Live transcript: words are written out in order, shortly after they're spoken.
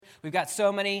We've got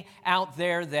so many out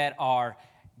there that are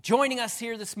joining us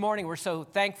here this morning. We're so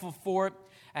thankful for it.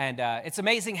 And it's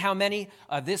amazing how many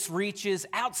this reaches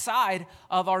outside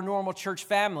of our normal church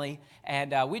family.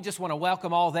 And we just want to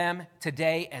welcome all them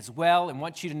today as well and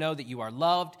want you to know that you are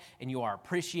loved and you are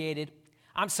appreciated.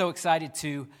 I'm so excited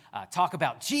to talk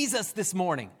about Jesus this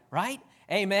morning, right?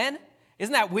 Amen?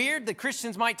 Isn't that weird that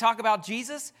Christians might talk about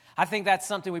Jesus? I think that's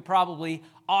something we probably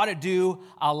ought to do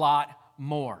a lot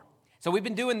more. So we've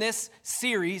been doing this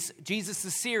series,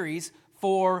 Jesus' series,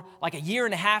 for like a year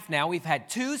and a half now. We've had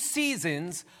 2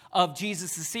 seasons of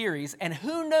Jesus' series, and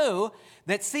who knew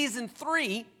that season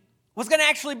 3 was going to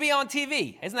actually be on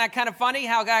TV? Isn't that kind of funny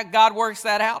how God works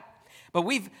that out? But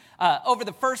we've, over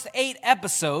the first 8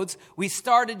 episodes, we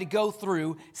started to go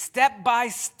through step by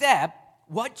step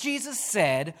what Jesus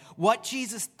said, what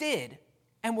Jesus did,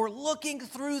 and we're looking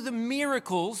through the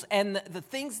miracles and the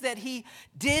things that he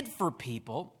did for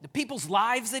people, the people's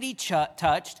lives that he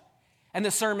touched, and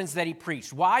the sermons that he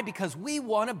preached. Why? Because we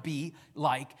want to be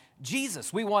like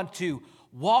Jesus. We want to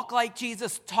walk like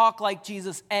Jesus, talk like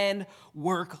Jesus, and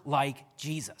work like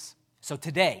Jesus. So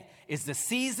today is the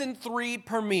season 3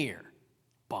 premiere.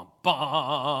 Bum,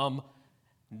 bum.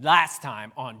 Last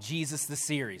time on Jesus the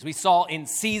series, we saw in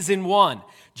season 1,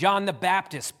 John the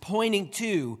Baptist pointing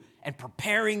to and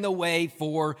preparing the way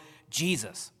for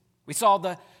Jesus. We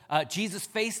saw Jesus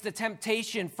face the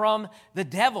temptation from the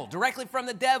devil, directly from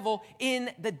the devil in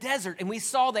the desert. And we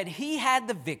saw that he had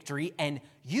the victory, and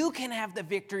you can have the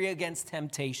victory against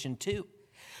temptation too.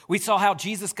 We saw how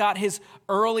Jesus got his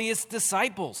earliest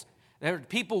disciples. They were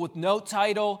people with no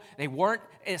title. They weren't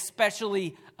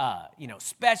especially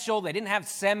special. They didn't have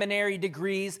seminary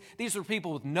degrees. These were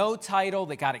people with no title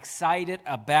that got excited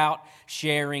about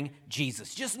sharing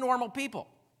Jesus. Just normal people.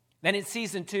 Then in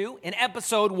season 2, in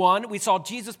episode 1, we saw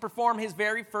Jesus perform his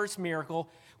very first miracle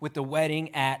with the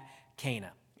wedding at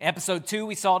Cana. Episode 2,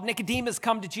 we saw Nicodemus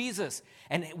come to Jesus.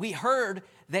 And we heard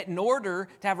that in order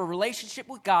to have a relationship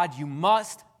with God, you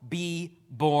must be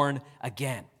born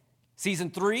again.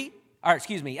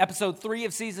 Episode 3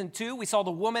 of season 2, we saw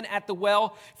the woman at the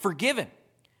well forgiven.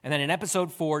 And then in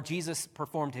episode 4, Jesus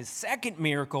performed his second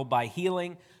miracle by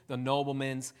healing the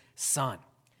nobleman's son.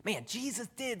 Man, Jesus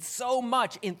did so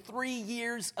much in 3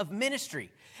 years of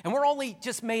ministry. And we're only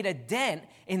just made a dent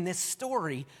in this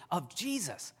story of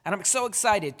Jesus. And I'm so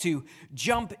excited to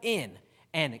jump in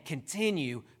and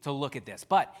continue to look at this.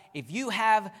 But if you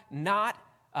have not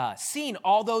seen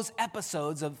all those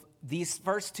episodes of these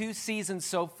first 2 seasons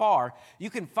so far, you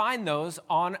can find those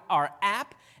on our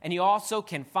app, and you also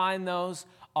can find those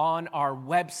on our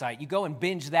website. You go and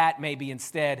binge that maybe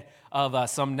instead of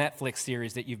some Netflix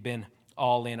series that you've been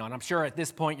all in on. I'm sure at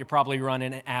this point you're probably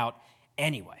running it out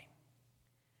anyway.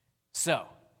 So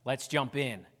let's jump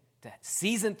in to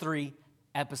season 3,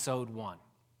 episode 1.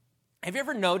 Have you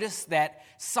ever noticed that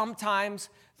sometimes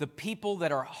the people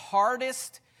that are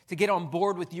hardest to get on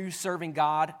board with you serving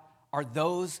God are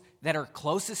those that are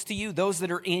closest to you, those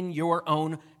that are in your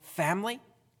own family?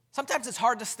 Sometimes it's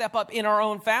hard to step up in our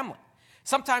own family.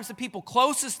 Sometimes the people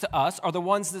closest to us are the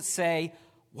ones that say,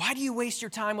 "Why do you waste your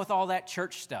time with all that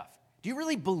church stuff? Do you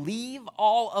really believe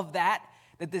all of that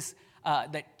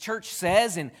that church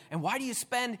says? And why do you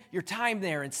spend your time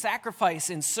there and sacrifice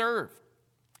and serve?"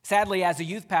 Sadly, as a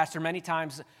youth pastor, many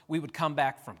times we would come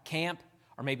back from camp,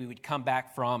 or maybe we'd come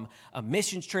back from a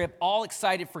missions trip, all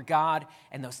excited for God,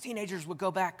 and those teenagers would go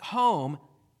back home,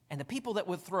 and the people that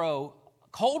would throw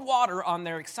cold water on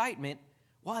their excitement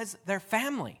was their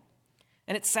family.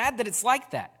 And it's sad that it's like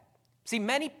that. See,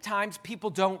 many times people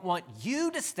don't want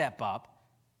you to step up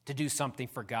to do something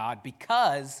for God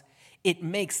because it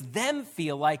makes them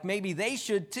feel like maybe they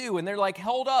should too, and they're like,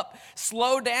 "Hold up,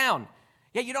 slow down.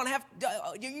 Yeah, you don't have.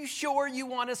 Are you sure you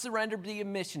want to surrender to be a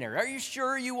missionary? Are you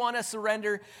sure you want to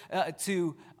surrender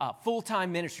to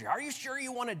full-time ministry? Are you sure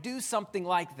you want to do something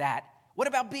like that? What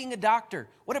about being a doctor?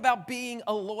 What about being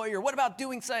a lawyer? What about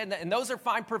doing something?" And those are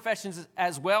fine professions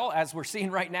as well. As we're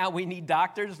seeing right now, we need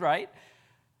doctors, right?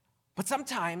 But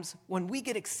sometimes when we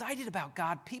get excited about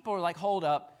God, people are like, "Hold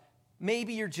up.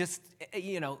 Maybe you're just,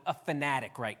 a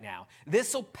fanatic right now.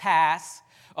 This will pass."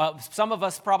 Some of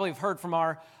us probably have heard from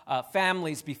our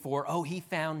families before, "Oh, he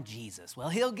found Jesus. Well,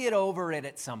 he'll get over it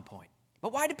at some point."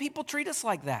 But why do people treat us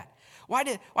like that? Why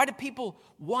do people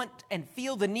want and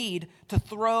feel the need to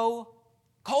throw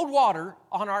cold water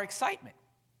on our excitement?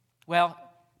 Well,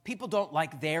 people don't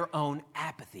like their own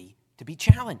apathy to be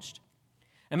challenged.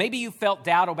 And maybe you felt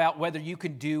doubt about whether you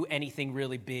could do anything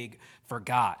really big for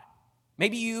God.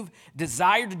 Maybe you've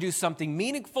desired to do something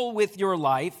meaningful with your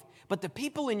life, but the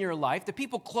people in your life, the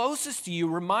people closest to you,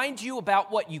 remind you about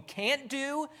what you can't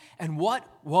do and what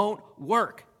won't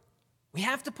work. We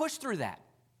have to push through that.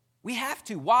 We have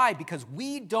to. Why? Because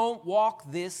we don't walk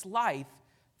this life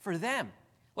for them.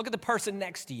 Look at the person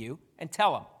next to you and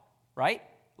tell them, right?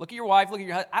 Look at your wife, look at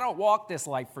your husband. I don't walk this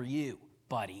life for you,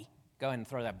 buddy. Go ahead and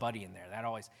throw that buddy in there. That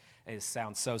always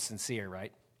sounds so sincere,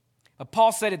 right? But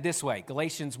Paul said it this way,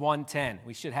 Galatians 1:10.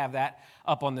 We should have that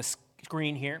up on the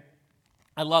screen here.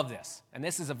 I love this, and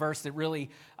this is a verse that really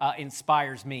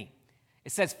inspires me.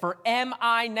 It says, "For am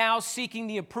I now seeking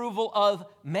the approval of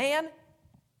man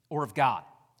or of God?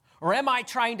 Or am I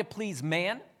trying to please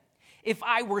man? If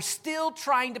I were still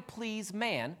trying to please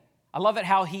man," I love it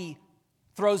how he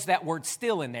throws that word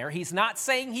still in there. He's not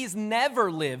saying he's never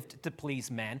lived to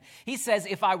please men. He says,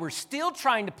 if I were still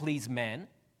trying to please men,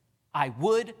 I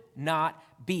would not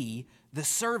be the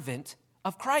servant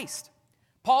of Christ.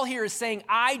 Paul here is saying,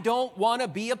 I don't want to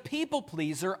be a people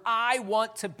pleaser. I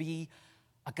want to be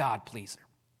a God pleaser.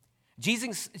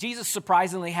 Jesus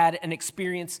surprisingly had an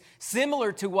experience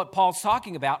similar to what Paul's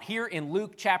talking about here in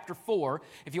Luke chapter 4.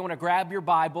 If you want to grab your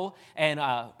Bible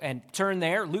and turn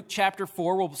there, Luke chapter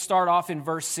 4, we'll start off in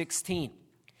verse 16.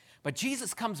 But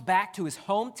Jesus comes back to his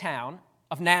hometown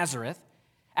of Nazareth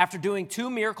after doing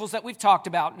two miracles that we've talked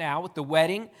about now with the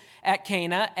wedding at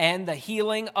Cana and the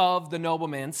healing of the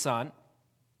nobleman's son.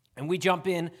 And we jump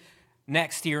in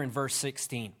next here in verse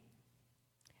 16.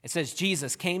 It says,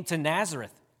 Jesus came to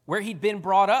Nazareth, where he'd been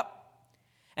brought up.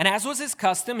 And as was his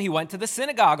custom, he went to the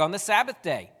synagogue on the Sabbath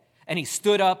day, and he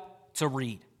stood up to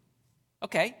read.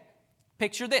 Okay,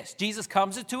 picture this. Jesus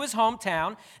comes into his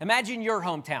hometown. Imagine your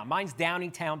hometown. Mine's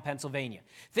Downingtown, Pennsylvania.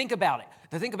 Think about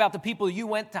it. Think about the people you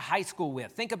went to high school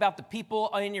with. Think about the people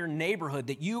in your neighborhood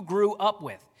that you grew up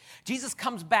with. Jesus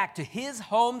comes back to his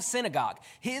home synagogue,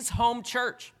 his home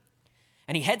church.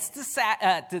 And he heads to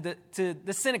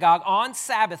the synagogue on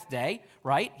Sabbath day,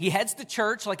 right? He heads to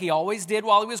church like he always did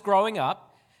while he was growing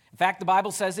up. In fact, the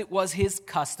Bible says it was his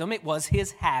custom. It was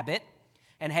his habit.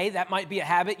 And hey, that might be a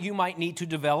habit you might need to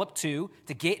develop too,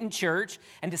 to get in church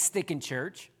and to stick in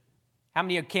church. How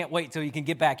many of you can't wait till you can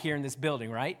get back here in this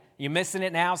building, right? You missing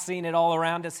it now, seeing it all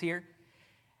around us here?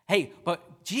 Hey,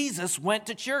 but Jesus went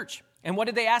to church. And what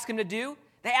did they ask him to do?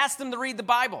 They asked him to read the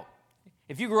Bible.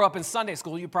 If you grew up in Sunday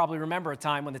school, you probably remember a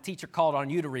time when the teacher called on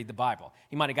you to read the Bible.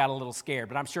 You might have got a little scared,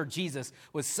 but I'm sure Jesus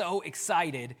was so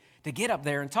excited to get up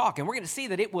there and talk. And we're going to see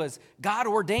that it was God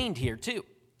ordained here too.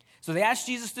 So they asked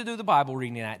Jesus to do the Bible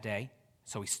reading that day.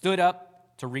 So he stood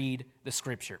up to read the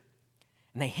scripture.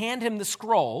 And they hand him the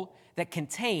scroll that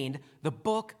contained the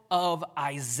book of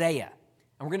Isaiah.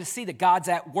 And we're going to see that God's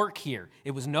at work here.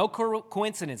 It was no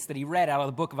coincidence that he read out of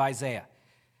the book of Isaiah.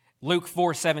 Luke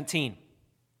 4:17.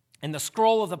 And the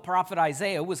scroll of the prophet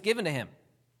Isaiah was given to him.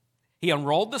 He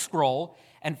unrolled the scroll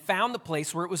and found the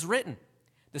place where it was written,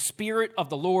 "The Spirit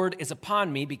of the Lord is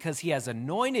upon me because he has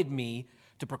anointed me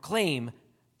to proclaim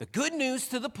the good news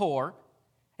to the poor,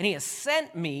 and he has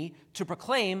sent me to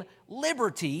proclaim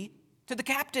liberty to the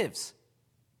captives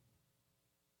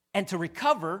and to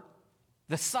recover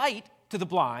the sight to the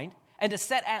blind and to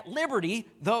set at liberty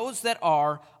those that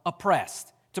are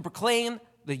oppressed, to proclaim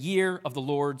the year of the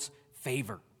Lord's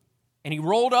favor." And he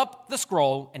rolled up the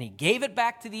scroll, and he gave it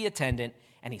back to the attendant,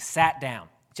 and he sat down.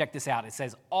 Check this out. It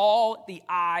says, all the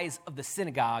eyes of the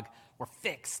synagogue were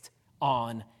fixed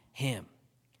on him.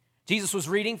 Jesus was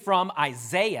reading from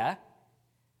Isaiah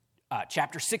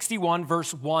chapter 61,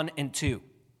 verse 1 and 2.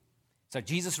 So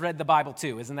Jesus read the Bible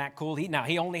too. Isn't that cool?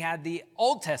 He only had the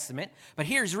Old Testament, but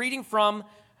here he's reading from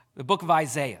the book of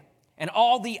Isaiah. And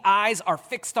all the eyes are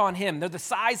fixed on him. They're the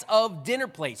size of dinner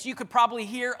plates. You could probably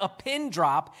hear a pin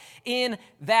drop in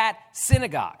that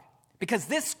synagogue because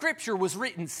this scripture was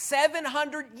written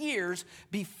 700 years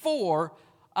before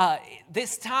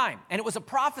this time. And it was a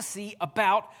prophecy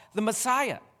about the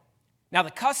Messiah. Now, the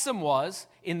custom was,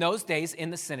 in those days in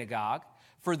the synagogue,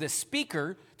 for the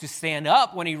speaker to stand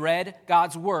up when he read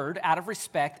God's word out of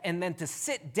respect and then to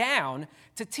sit down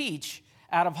to teach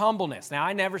out of humbleness. Now,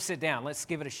 I never sit down. Let's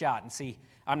give it a shot and see.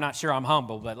 I'm not sure I'm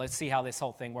humble, but let's see how this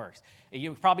whole thing works.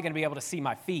 You're probably going to be able to see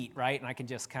my feet, right? And I can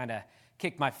just kind of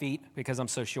kick my feet because I'm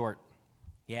so short.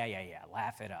 Yeah.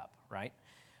 Laugh it up, right?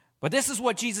 But this is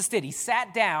what Jesus did. He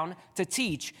sat down to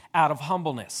teach out of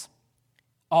humbleness.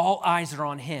 All eyes are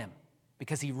on him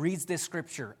because he reads this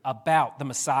scripture about the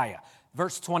Messiah.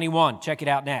 Verse 21, check it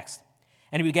out next.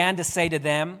 And he began to say to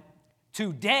them,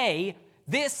 "Today,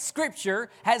 this scripture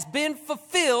has been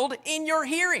fulfilled in your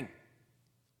hearing."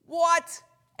 What?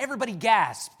 Everybody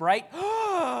gasped, right?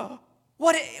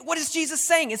 What is Jesus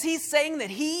saying? Is he saying that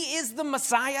he is the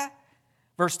Messiah?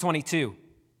 Verse 22.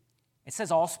 It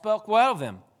says all spoke well of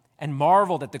him and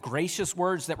marveled at the gracious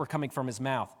words that were coming from his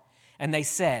mouth. And they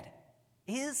said,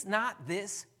 "Is not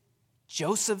this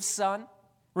Joseph's son?"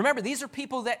 Remember, these are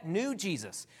people that knew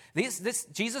Jesus.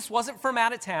 Jesus wasn't from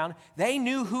out of town. They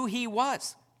knew who he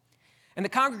was. And the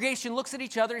congregation looks at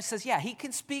each other and says, yeah, he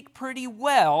can speak pretty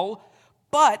well,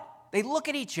 but they look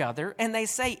at each other and they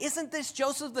say, "Isn't this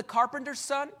Joseph the carpenter's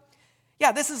son?"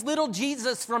 Yeah, this is little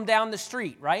Jesus from down the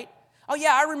street, right? Oh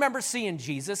yeah, I remember seeing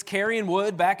Jesus carrying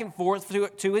wood back and forth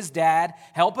to his dad,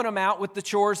 helping him out with the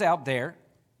chores out there.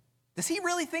 Does he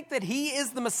really think that he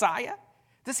is the Messiah?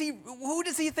 Who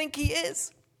does he think he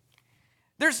is?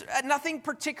 There's nothing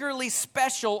particularly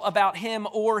special about him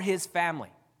or his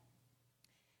family.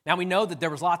 Now we know that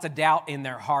there was lots of doubt in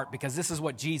their heart because this is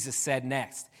what Jesus said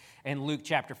next in Luke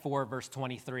chapter 4, verse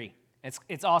 23.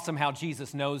 It's awesome how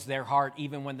Jesus knows their heart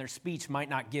even when their speech might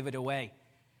not give it away.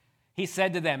 He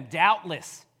said to them,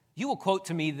 "Doubtless you will quote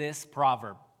to me this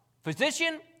proverb,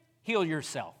 'Physician, heal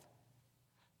yourself.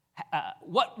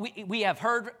 What we have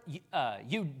heard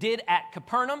you did at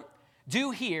Capernaum,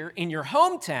 do here in your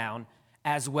hometown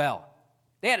as well.'"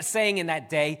 They had a saying in that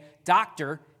day,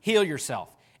 "Doctor, heal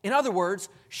yourself." In other words,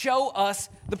 show us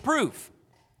the proof.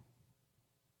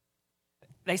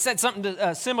 They said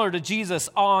something similar to Jesus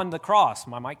on the cross.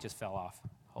 My mic just fell off.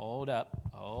 Hold up.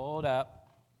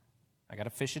 I got to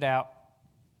fish it out.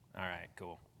 All right,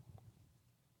 cool.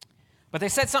 But they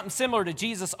said something similar to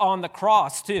Jesus on the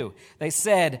cross, too. They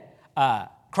said,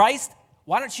 "Christ,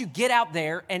 why don't you get out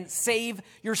there and save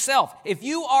yourself? If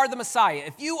you are the Messiah,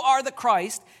 if you are the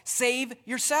Christ, save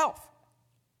yourself."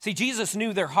 See, Jesus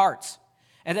knew their hearts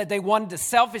and that they wanted to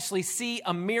selfishly see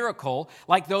a miracle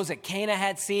like those that Cana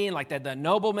had seen, like that the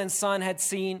nobleman's son had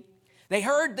seen. They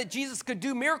heard that Jesus could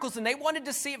do miracles, and they wanted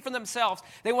to see it for themselves.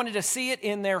 They wanted to see it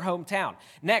in their hometown.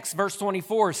 Next, verse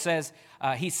 24 says,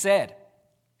 he said,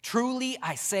 "Truly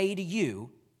I say to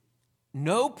you,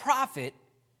 no prophet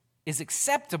is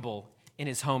acceptable in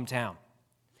his hometown."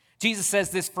 Jesus says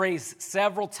this phrase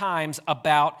several times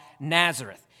about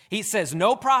Nazareth. He says,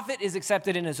 no prophet is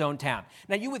accepted in his own town.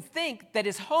 Now, you would think that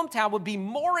his hometown would be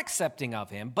more accepting of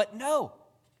him, but no.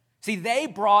 See, they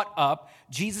brought up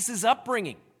Jesus'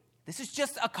 upbringing. This is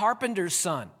just a carpenter's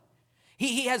son.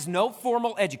 He has no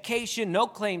formal education, no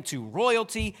claim to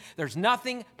royalty. There's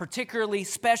nothing particularly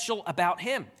special about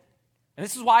him. And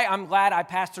this is why I'm glad I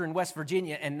pastor in West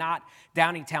Virginia and not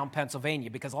Downingtown,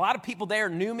 Pennsylvania, because a lot of people there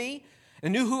knew me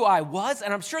and knew who I was,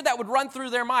 and I'm sure that would run through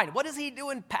their mind. What is he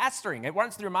doing pastoring? It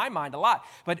runs through my mind a lot.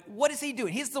 But what is he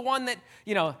doing? He's the one that,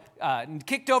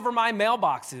 kicked over my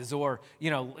mailboxes or,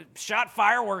 shot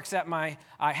fireworks at my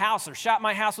house or shot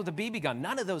my house with a BB gun.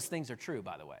 None of those things are true,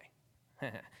 by the way.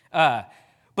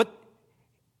 But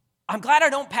I'm glad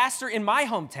I don't pastor in my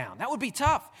hometown. That would be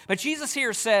tough. But Jesus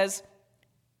here says,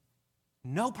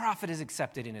 no prophet is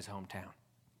accepted in his hometown.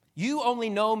 You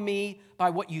only know me by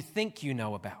what you think you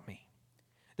know about me.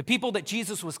 The people that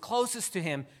Jesus was closest to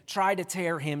him tried to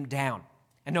tear him down.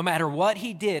 And no matter what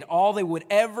he did, all they would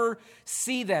ever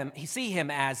see him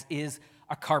as is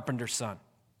a carpenter's son.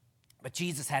 But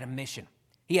Jesus had a mission.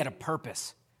 He had a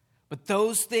purpose. But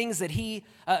those things that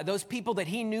those people that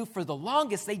he knew for the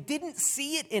longest, they didn't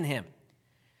see it in him.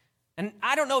 And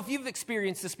I don't know if you've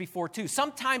experienced this before too.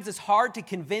 Sometimes it's hard to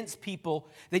convince people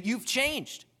that you've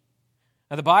changed.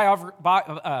 Now,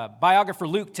 the biographer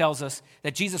Luke tells us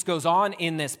that Jesus goes on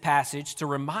in this passage to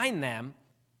remind them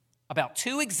about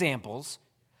two examples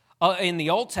in the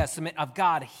Old Testament of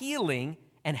God healing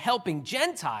and helping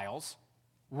Gentiles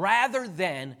rather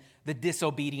than the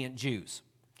disobedient Jews.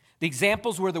 The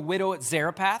examples were the widow at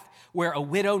Zarephath, where a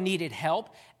widow needed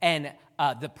help, and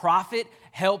the prophet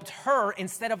helped her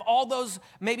instead of all those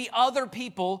maybe other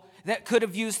people that could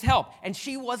have used help. And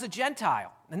she was a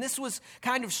Gentile. And this was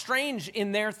kind of strange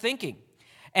in their thinking.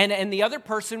 And the other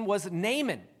person was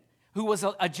Naaman, who was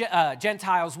a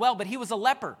Gentile as well, but he was a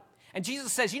leper. And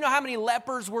Jesus says, you know how many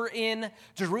lepers were in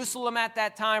Jerusalem at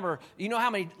that time? Or you know how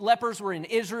many lepers were in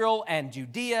Israel and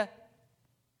Judea?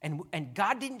 And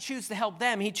God didn't choose to help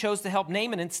them. He chose to help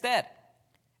Naaman instead.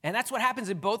 And that's what happens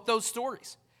in both those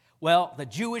stories. Well, the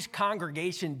Jewish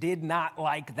congregation did not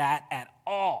like that at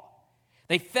all.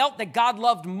 They felt that God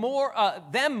loved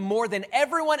them more than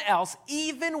everyone else,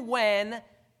 even when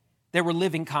they were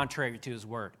living contrary to his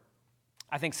word.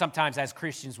 I think sometimes as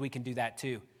Christians we can do that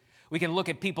too. We can look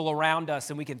at people around us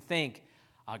and we can think,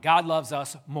 God loves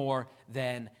us more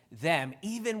than them,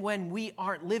 even when we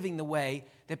aren't living the way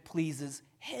that pleases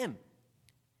him.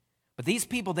 But these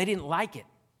people, they didn't like it.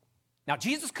 Now,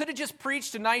 Jesus could have just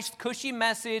preached a nice, cushy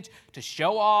message to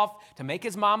show off, to make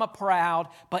his mama proud,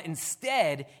 but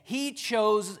instead, he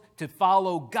chose to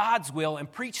follow God's will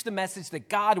and preach the message that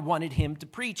God wanted him to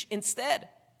preach instead.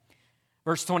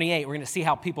 Verse 28, we're going to see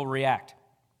how people react.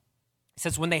 It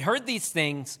says, when they heard these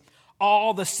things,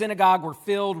 all the synagogue were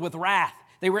filled with wrath.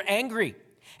 They were angry,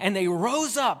 and they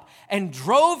rose up and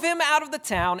drove him out of the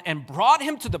town and brought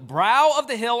him to the brow of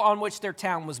the hill on which their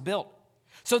town was built,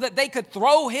 so that they could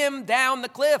throw him down the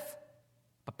cliff.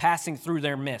 But passing through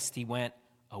their midst, he went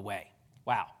away.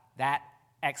 Wow, that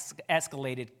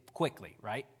escalated quickly,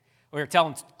 right? We were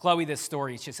telling Chloe this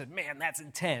story. She said, man, that's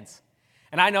intense.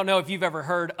 And I don't know if you've ever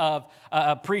heard of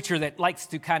a preacher that likes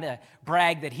to kind of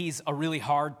brag that he's a really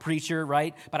hard preacher,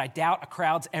 right? But I doubt a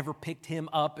crowd's ever picked him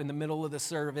up in the middle of the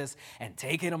service and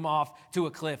taken him off to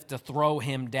a cliff to throw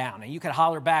him down. And you can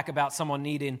holler back about someone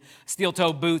needing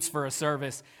steel-toe boots for a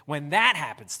service when that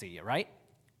happens to you, right?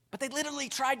 But they literally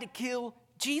tried to kill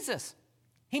Jesus.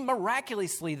 He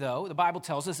miraculously, though, the Bible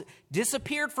tells us,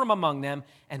 disappeared from among them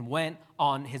and went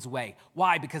on his way.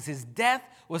 Why? Because his death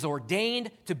was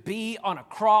ordained to be on a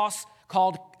cross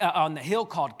on the hill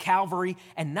called Calvary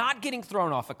and not getting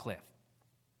thrown off a cliff.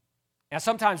 Now,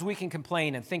 sometimes we can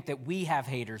complain and think that we have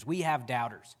haters, we have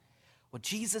doubters. Well,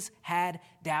 Jesus had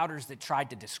doubters that tried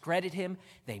to discredit him,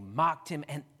 they mocked him,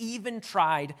 and even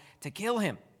tried to kill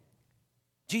him.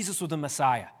 Jesus was the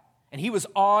Messiah. And he was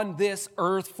on this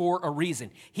earth for a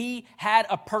reason. He had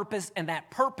a purpose, and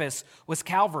that purpose was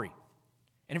Calvary.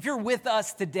 And if you're with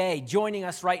us today, joining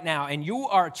us right now, and you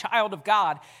are a child of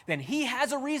God, then he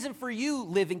has a reason for you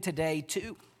living today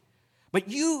too. But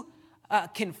you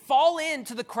can fall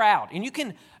into the crowd, and you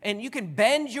can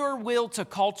bend your will to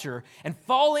culture and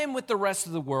fall in with the rest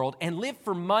of the world and live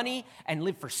for money and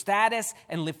live for status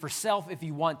and live for self if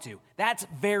you want to. That's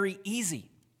very easy.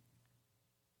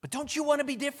 But don't you want to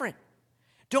be different?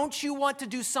 Don't you want to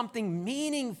do something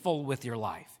meaningful with your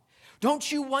life?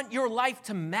 Don't you want your life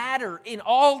to matter in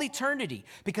all eternity?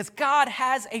 Because God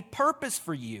has a purpose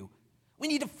for you. We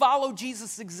need to follow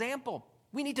Jesus' example.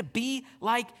 We need to be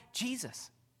like Jesus.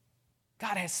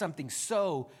 God has something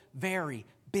so very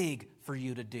big for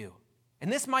you to do.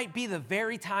 And this might be the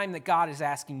very time that God is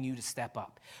asking you to step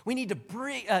up. We need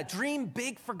to dream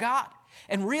big for God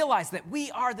and realize that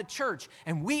we are the church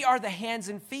and we are the hands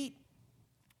and feet.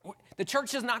 The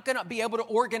church is not going to be able to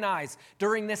organize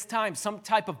during this time some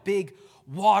type of big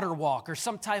water walk or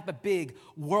some type of big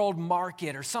world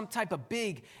market or some type of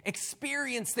big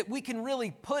experience that we can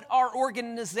really put our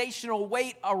organizational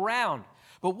weight around.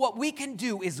 But what we can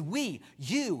do is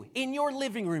you, in your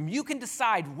living room, you can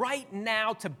decide right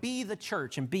now to be the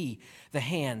church and be the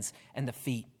hands and the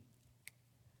feet.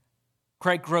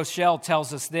 Craig Groeschel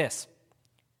tells us this.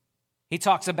 He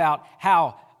talks about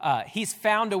how he's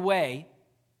found a way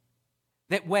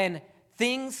that when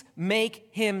things make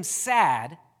him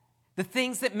sad, the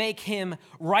things that make him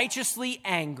righteously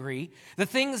angry, the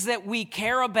things that we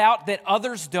care about that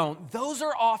others don't, those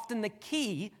are often the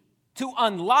key to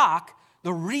unlock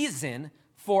the reason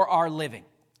for our living.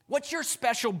 What's your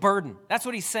special burden? That's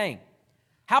what he's saying.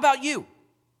 How about you?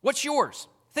 What's yours?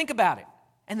 Think about it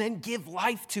and then give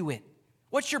life to it.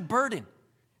 What's your burden?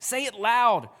 Say it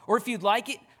loud, or if you'd like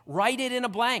it, write it in a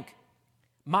blank.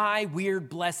 My weird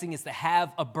blessing is to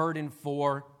have a burden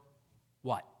for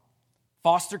what?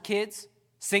 Foster kids,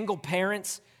 single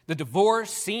parents, the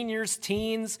divorced, seniors,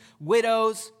 teens,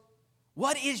 widows.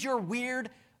 What is your weird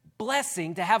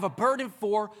blessing to have a burden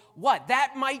for what?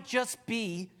 That might just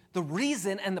be the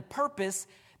reason and the purpose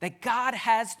that God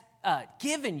has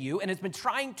given you and has been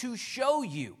trying to show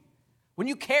you when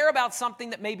you care about something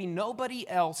that maybe nobody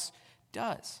else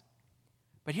does.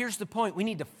 But here's the point. We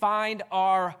need to find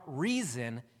our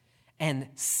reason and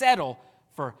settle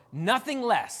for nothing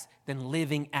less than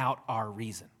living out our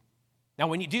reason. Now,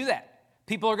 when you do that,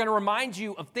 people are going to remind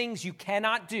you of things you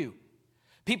cannot do.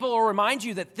 People will remind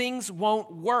you that things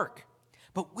won't work.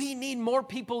 But we need more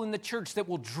people in the church that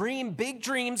will dream big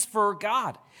dreams for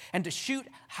God and to shoot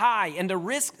high and to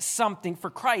risk something for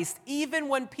Christ, even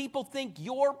when people think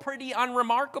you're pretty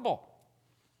unremarkable.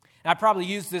 And I probably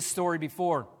used this story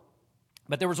before,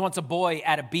 but there was once a boy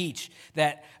at a beach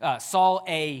that saw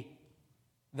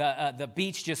the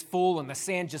beach just full and the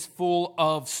sand just full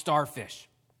of starfish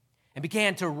and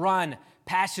began to run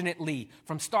passionately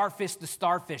from starfish to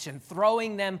starfish and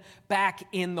throwing them back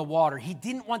in the water. He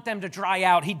didn't want them to dry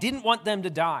out. He didn't want them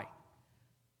to die.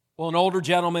 Well, an older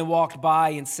gentleman walked by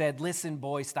and said, "Listen,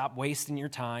 boy, stop wasting your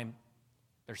time.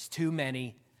 There's too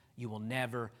many. You will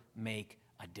never make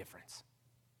a difference."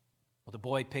 Well, the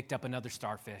boy picked up another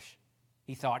starfish.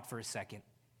 He thought for a second,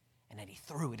 and then he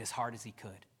threw it as hard as he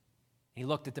could. He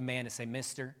looked at the man and said,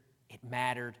 "Mister, it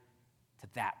mattered to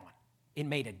that one. It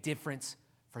made a difference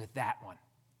for that one."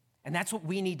 And that's what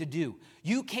we need to do.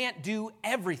 You can't do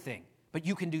everything, but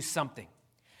you can do something.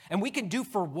 And we can do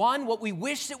for one what we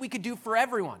wish that we could do for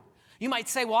everyone. You might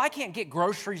say, "Well, I can't get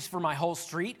groceries for my whole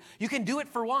street." You can do it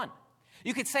for one.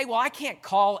 You could say, "Well, I can't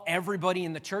call everybody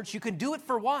in the church." You can do it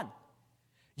for one.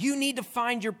 You need to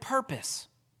find your purpose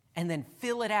and then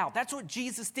fill it out. That's what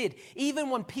Jesus did. Even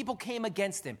when people came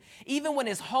against him, even when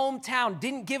his hometown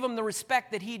didn't give him the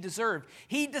respect that he deserved,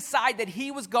 he decided that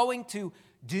he was going to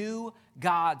do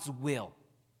God's will.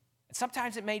 And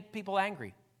sometimes it made people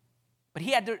angry. But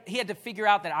he had to figure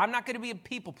out that I'm not going to be a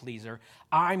people pleaser.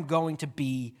 I'm going to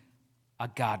be a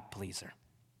God pleaser.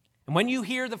 And when you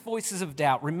hear the voices of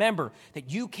doubt, remember that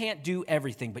you can't do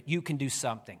everything, but you can do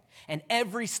something. And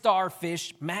every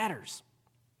starfish matters.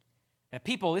 Now,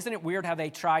 people, isn't it weird how they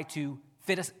try to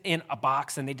fit us in a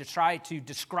box and they try to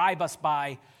describe us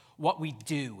by what we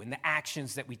do and the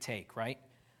actions that we take, right?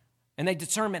 And they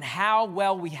determine how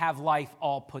well we have life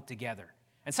all put together.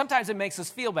 And sometimes it makes us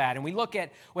feel bad, and we look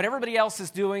at what everybody else is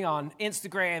doing on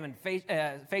Instagram and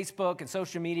Facebook and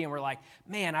social media, and we're like,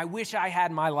 "Man, I wish I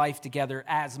had my life together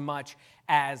as much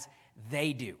as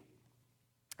they do."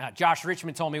 Josh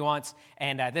Richmond told me once,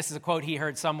 and this is a quote he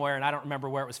heard somewhere, and I don't remember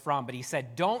where it was from, but he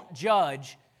said, "Don't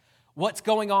judge what's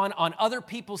going on other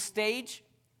people's stage,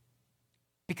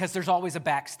 because there's always a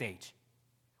backstage.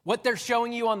 What they're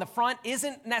showing you on the front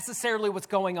isn't necessarily what's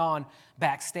going on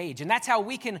backstage." And that's how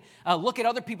we can look at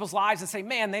other people's lives and say,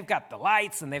 "Man, they've got the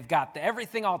lights and they've got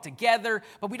everything all together,"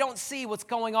 but we don't see what's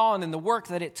going on in the work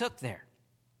that it took there.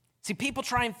 See, people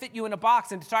try and fit you in a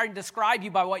box and try to describe you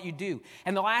by what you do.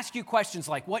 And they'll ask you questions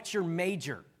like, "What's your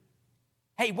major?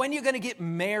 Hey, when are you going to get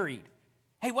married?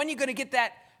 Hey, when are you going to get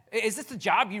that? Is this the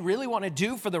job you really want to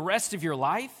do for the rest of your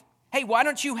life? Hey, why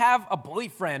don't you have a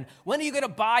boyfriend? When are you going to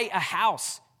buy a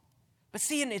house?" But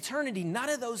see, in eternity, none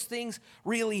of those things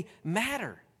really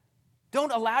matter.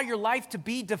 Don't allow your life to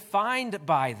be defined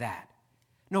by that.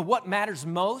 No, what matters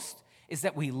most is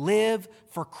that we live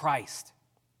for Christ.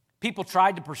 People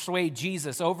tried to persuade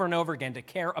Jesus over and over again to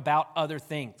care about other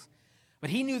things, but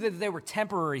he knew that they were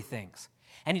temporary things,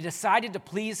 and he decided to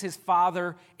please his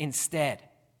Father instead.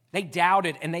 They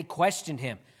doubted and they questioned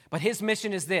him, but his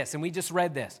mission is this, and we just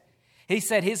read this. He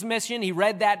said his mission, he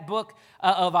read that book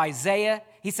of Isaiah.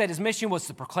 He said his mission was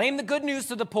to proclaim the good news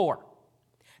to the poor,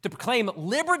 to proclaim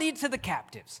liberty to the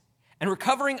captives, and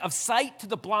recovering of sight to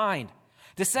the blind,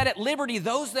 to set at liberty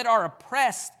those that are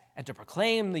oppressed, and to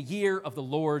proclaim the year of the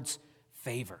Lord's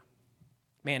favor.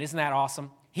 Man, isn't that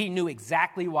awesome? He knew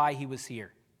exactly why he was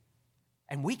here.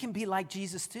 And we can be like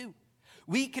Jesus too.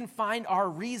 We can find our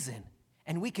reason,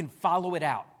 and we can follow it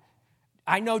out.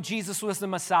 I know Jesus was the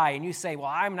Messiah, and you say, "Well,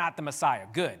 I'm not the Messiah."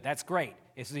 Good, that's great.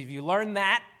 If you learn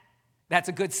that, that's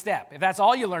a good step. If that's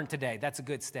all you learned today, that's a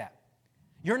good step.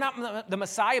 You're not the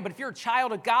Messiah, but if you're a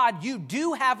child of God, you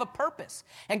do have a purpose,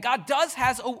 and God does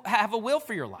have a will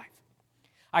for your life.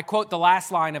 I quote the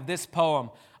last line of this poem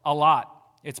a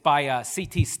lot. It's by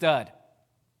C.T. Studd.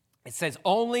 It says,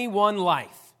 "Only one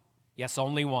life, yes,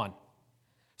 only one.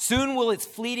 Soon will its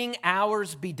fleeting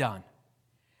hours be done.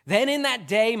 Then in that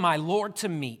day my Lord to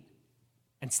meet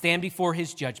and stand before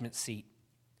his judgment seat.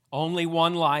 Only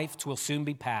one life, 'twill soon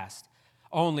be past.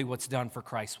 Only what's done for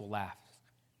Christ will last.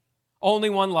 Only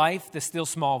one life, the still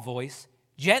small voice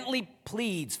gently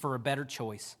pleads for a better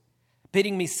choice,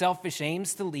 bidding me selfish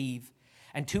aims to leave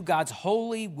and to God's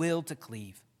holy will to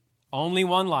cleave. Only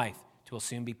one life, 'twill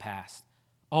soon be past.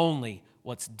 Only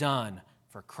what's done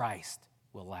for Christ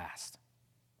will last."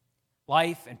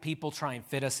 Life and people try and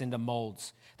fit us into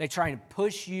molds. They try and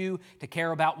push you to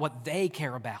care about what they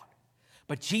care about.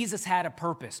 But Jesus had a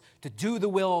purpose to do the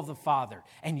will of the Father,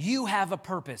 and you have a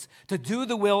purpose to do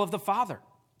the will of the Father.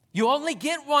 You only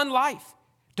get one life.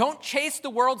 Don't chase the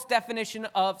world's definition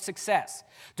of success.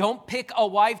 Don't pick a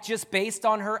wife just based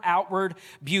on her outward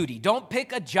beauty. Don't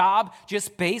pick a job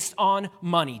just based on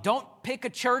money. Don't pick a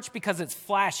church because it's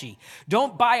flashy.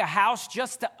 Don't buy a house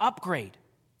just to upgrade.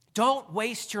 Don't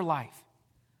waste your life.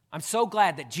 I'm so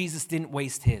glad that Jesus didn't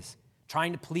waste his,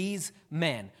 trying to please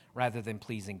men rather than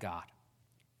pleasing God.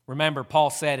 Remember, Paul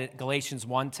said at Galatians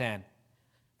 1:10,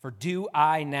 "For do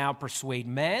I now persuade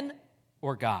men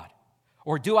or God?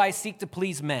 Or do I seek to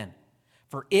please men?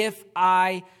 For if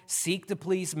I seek to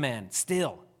please men,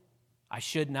 still I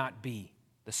should not be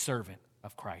the servant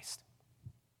of Christ."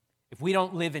 If we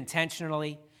don't live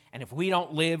intentionally, and if we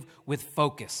don't live with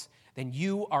focus, then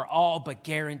you are all but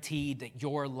guaranteed that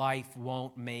your life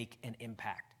won't make an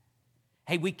impact.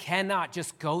 Hey, we cannot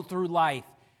just go through life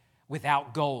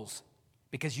without goals,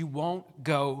 because you won't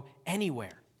go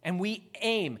anywhere. and we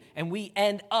aim and we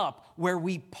end up where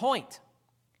we point.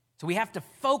 So we have to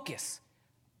focus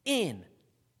in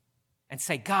and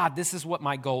say, God, this is what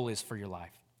my goal is for your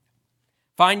life.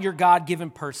 Find your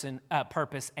God-given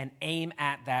purpose and aim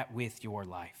at that with your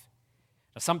life.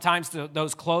 Now, sometimes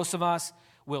those close of us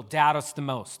will doubt us the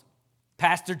most.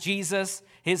 Pastor Jesus,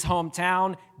 his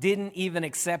hometown, didn't even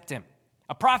accept him.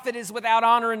 A prophet is without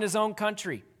honor in his own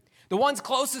country. The ones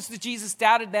closest to Jesus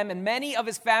doubted them, and many of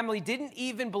his family didn't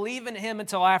even believe in him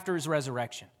until after his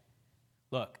resurrection.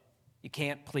 Look, you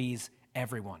can't please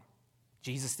everyone.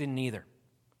 Jesus didn't either.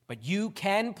 But you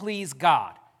can please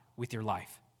God with your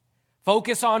life.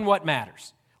 Focus on what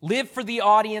matters. Live for the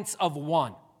audience of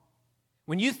one.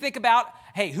 When you think about,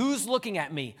 hey, who's looking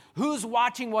at me? Who's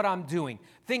watching what I'm doing?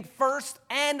 Think first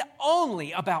and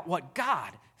only about what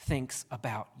God thinks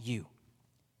about you.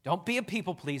 Don't be a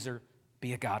people pleaser,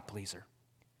 be a God pleaser.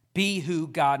 Be who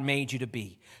God made you to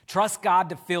be. Trust God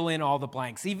to fill in all the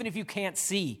blanks. Even if you can't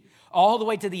see all the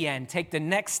way to the end, take the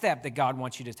next step that God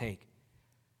wants you to take.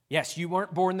 Yes, you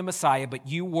weren't born the Messiah, but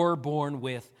you were born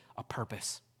with a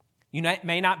purpose. You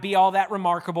may not be all that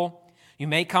remarkable. You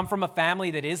may come from a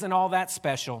family that isn't all that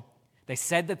special. They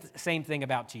said the same thing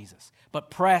about Jesus. But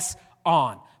press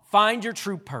on. Find your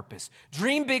true purpose.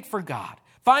 Dream big for God.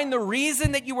 Find the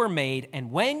reason that you were made.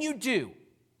 And when you do,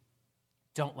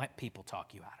 don't let people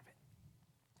talk you out of it.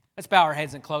 Let's bow our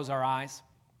heads and close our eyes.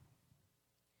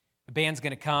 The band's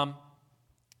going to come,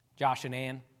 Josh and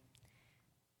Ann.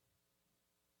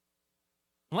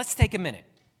 And let's take a minute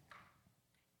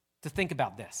to think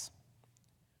about this.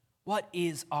 What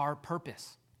is our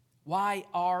purpose? Why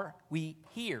are we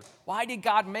here? Why did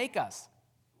God make us?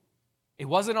 It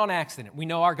wasn't on accident. We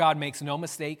know our God makes no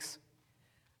mistakes.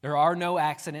 There are no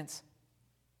accidents.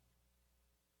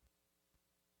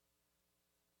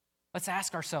 Let's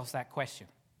ask ourselves that question.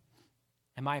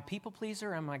 Am I a people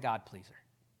pleaser or am I a God pleaser?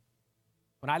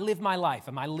 When I live my life,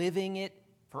 am I living it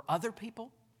for other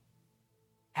people?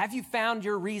 Have you found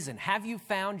your reason? Have you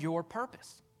found your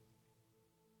purpose?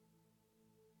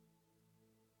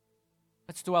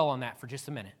 Let's dwell on that for just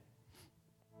a minute.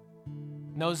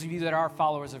 And those of you that are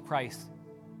followers of Christ,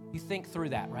 you think through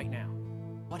that right now.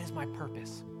 What is my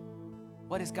purpose?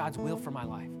 What is God's will for my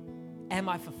life? Am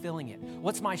I fulfilling it?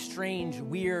 What's my strange,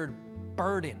 weird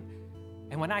burden?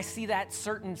 And when I see that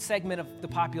certain segment of the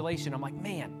population, I'm like,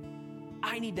 man,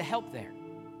 I need to help there.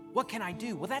 What can I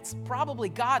do? Well, that's probably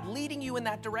God leading you in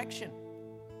that direction.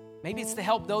 Maybe it's to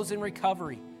help those in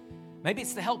recovery. Maybe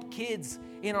it's to help kids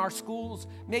in our schools.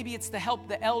 Maybe it's to help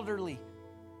the elderly.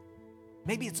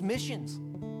 Maybe it's missions.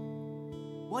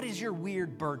 What is your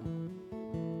weird burden?